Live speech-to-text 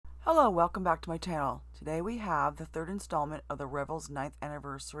Hello, welcome back to my channel. Today we have the third installment of the Revel's 9th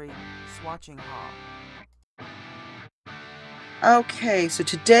anniversary swatching haul. Okay, so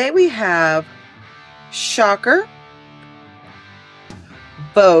today we have Shocker,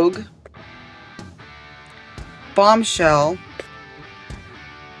 Vogue, Bombshell,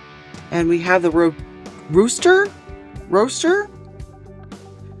 and we have the Roaster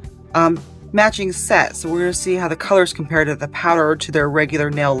matching set. So we're going to see how the colors compare to the powder to their regular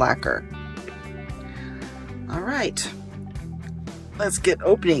nail lacquer. All right, let's get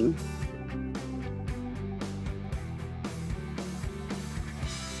opening.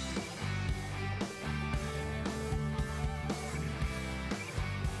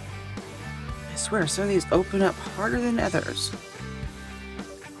 I swear, some of these open up harder than others.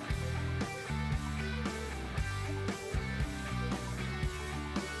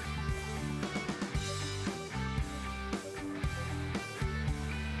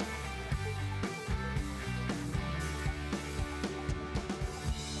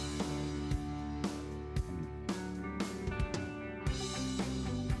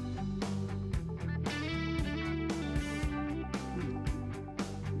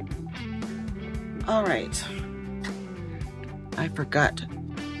 All right, I forgot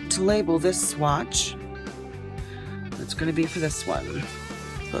to label this swatch. It's going to be for this one.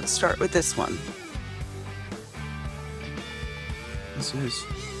 Let's start with this one. This is,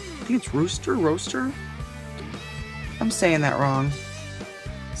 I think it's Roaster? I'm saying that wrong.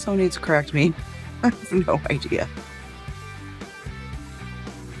 Someone needs to correct me. I have no idea.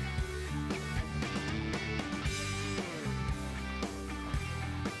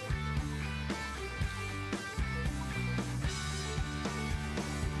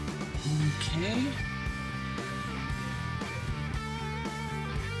 Okay.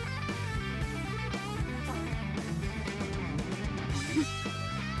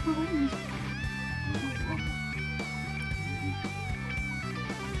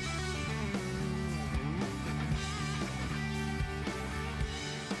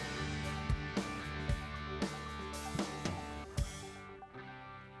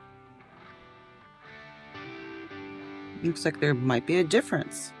 Looks like there might be a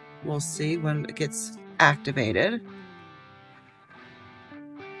difference. We'll see when it gets activated.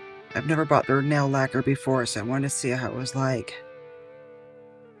 I've never bought their nail lacquer before, so I wanted to see how it was like.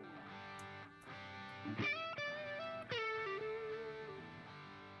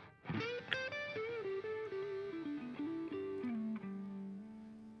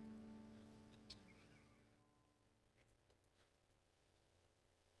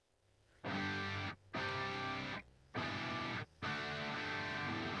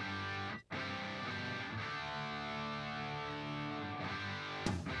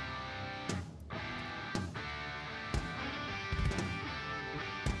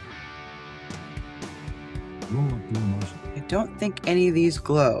 I don't think any of these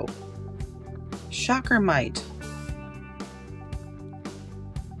glow. Shocker might.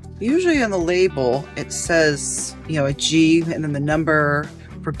 Usually on the label it says, you know, a G and then the number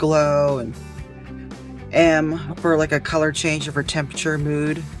for glow and M for like a color change or for temperature,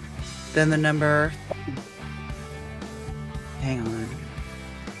 mood, then the number. Hang on.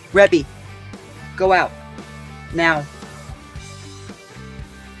 Rebby, go out now.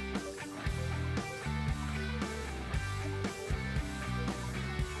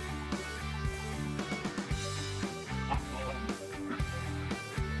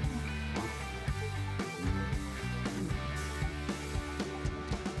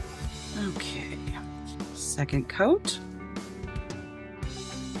 Okay, second coat.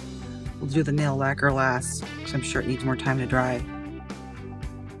 We'll do the nail lacquer last because I'm sure it needs more time to dry.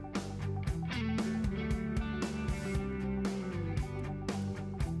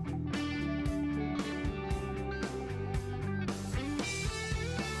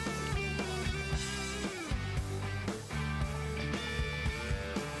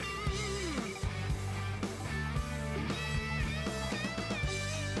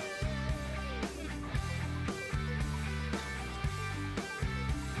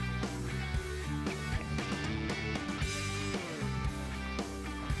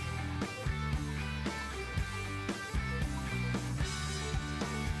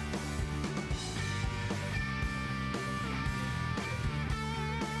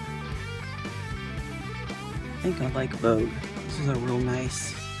 I think I like Vogue. This is a real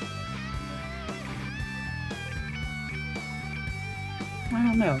nice. I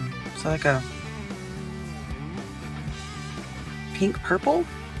don't know. It's like a pink purple?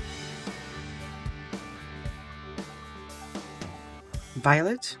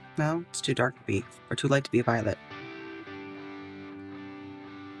 Violet? No, it's too dark to be, or too light to be violet.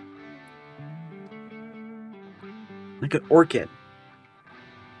 like an orchid.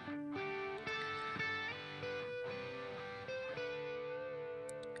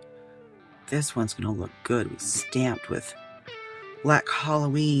 This one's gonna look good. It's stamped with black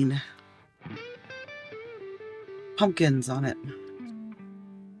Halloween pumpkins on it.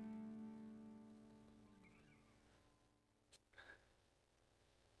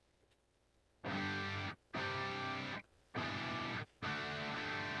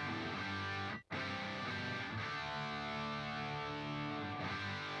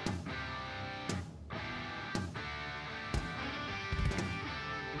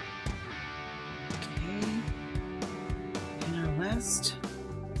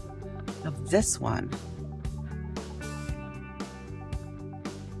 Of this one.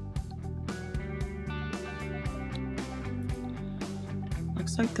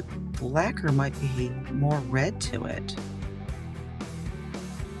 Looks like the blacker might be more red to it.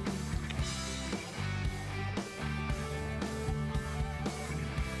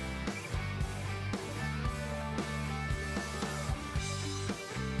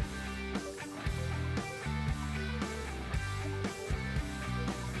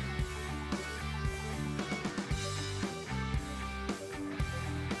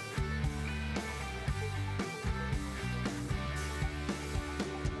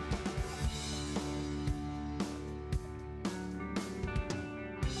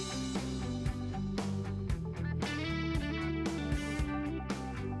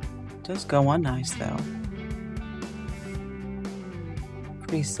 Does go on nice though.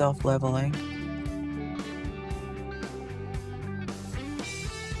 Pretty self-leveling.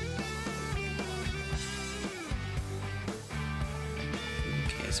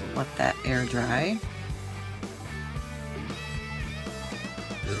 Okay, so we'll let that air dry.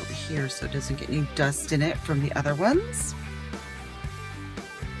 Put it over here so it doesn't get any dust in it from the other ones.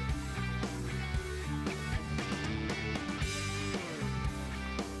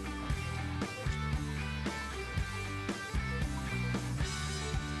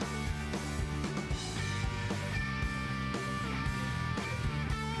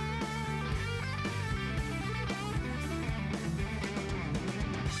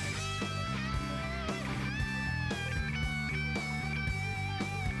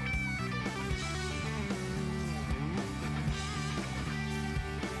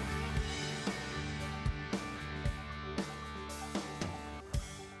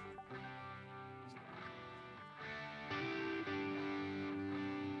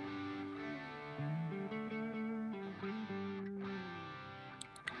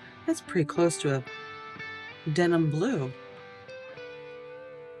 That's pretty close to a denim blue.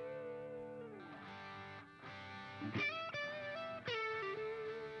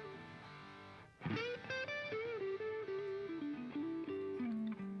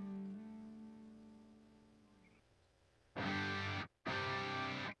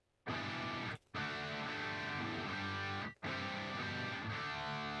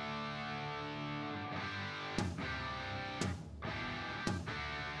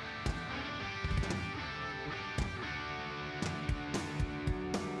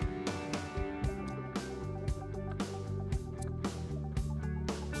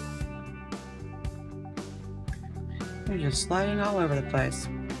 They're just sliding all over the place.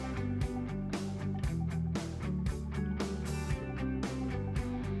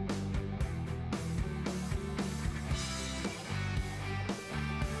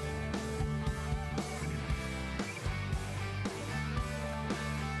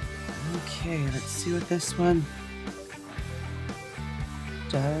 Okay, let's see what this one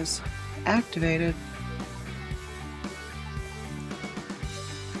does. Activated.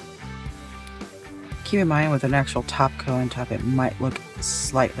 Keep in mind with an actual top coat on top, it might look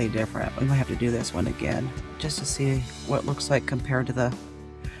slightly different. We might have to do this one again just to see what it looks like compared to the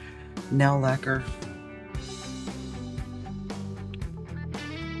nail lacquer.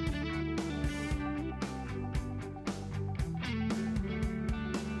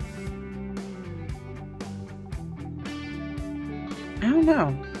 I don't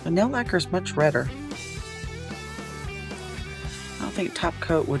know. The nail lacquer is much redder. I don't think top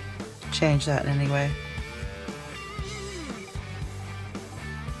coat would change that in any way.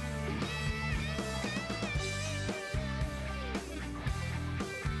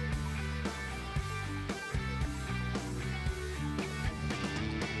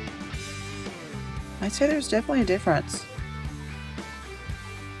 I'd say there's definitely a difference.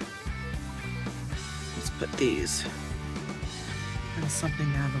 Let's put these and something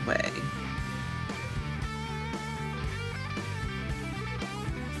out of the way.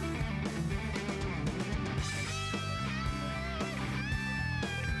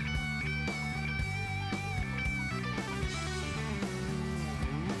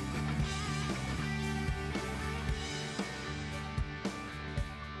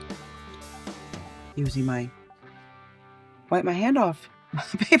 using my, wipe my hand off,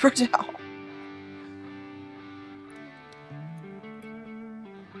 paper towel.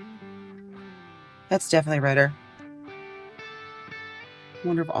 That's definitely redder. I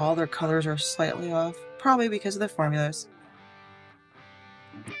wonder if all their colors are slightly off. Probably because of the formulas.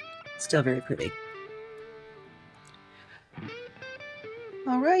 Still very pretty.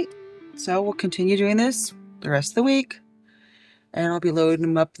 All right, so we'll continue doing this the rest of the week, and I'll be loading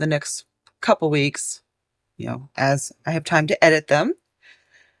them up the next couple weeks, you know, as I have time to edit them.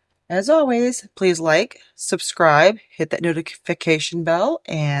 As always, please like, subscribe, hit that notification bell,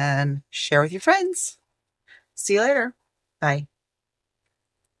 and share with your friends. See you later. Bye.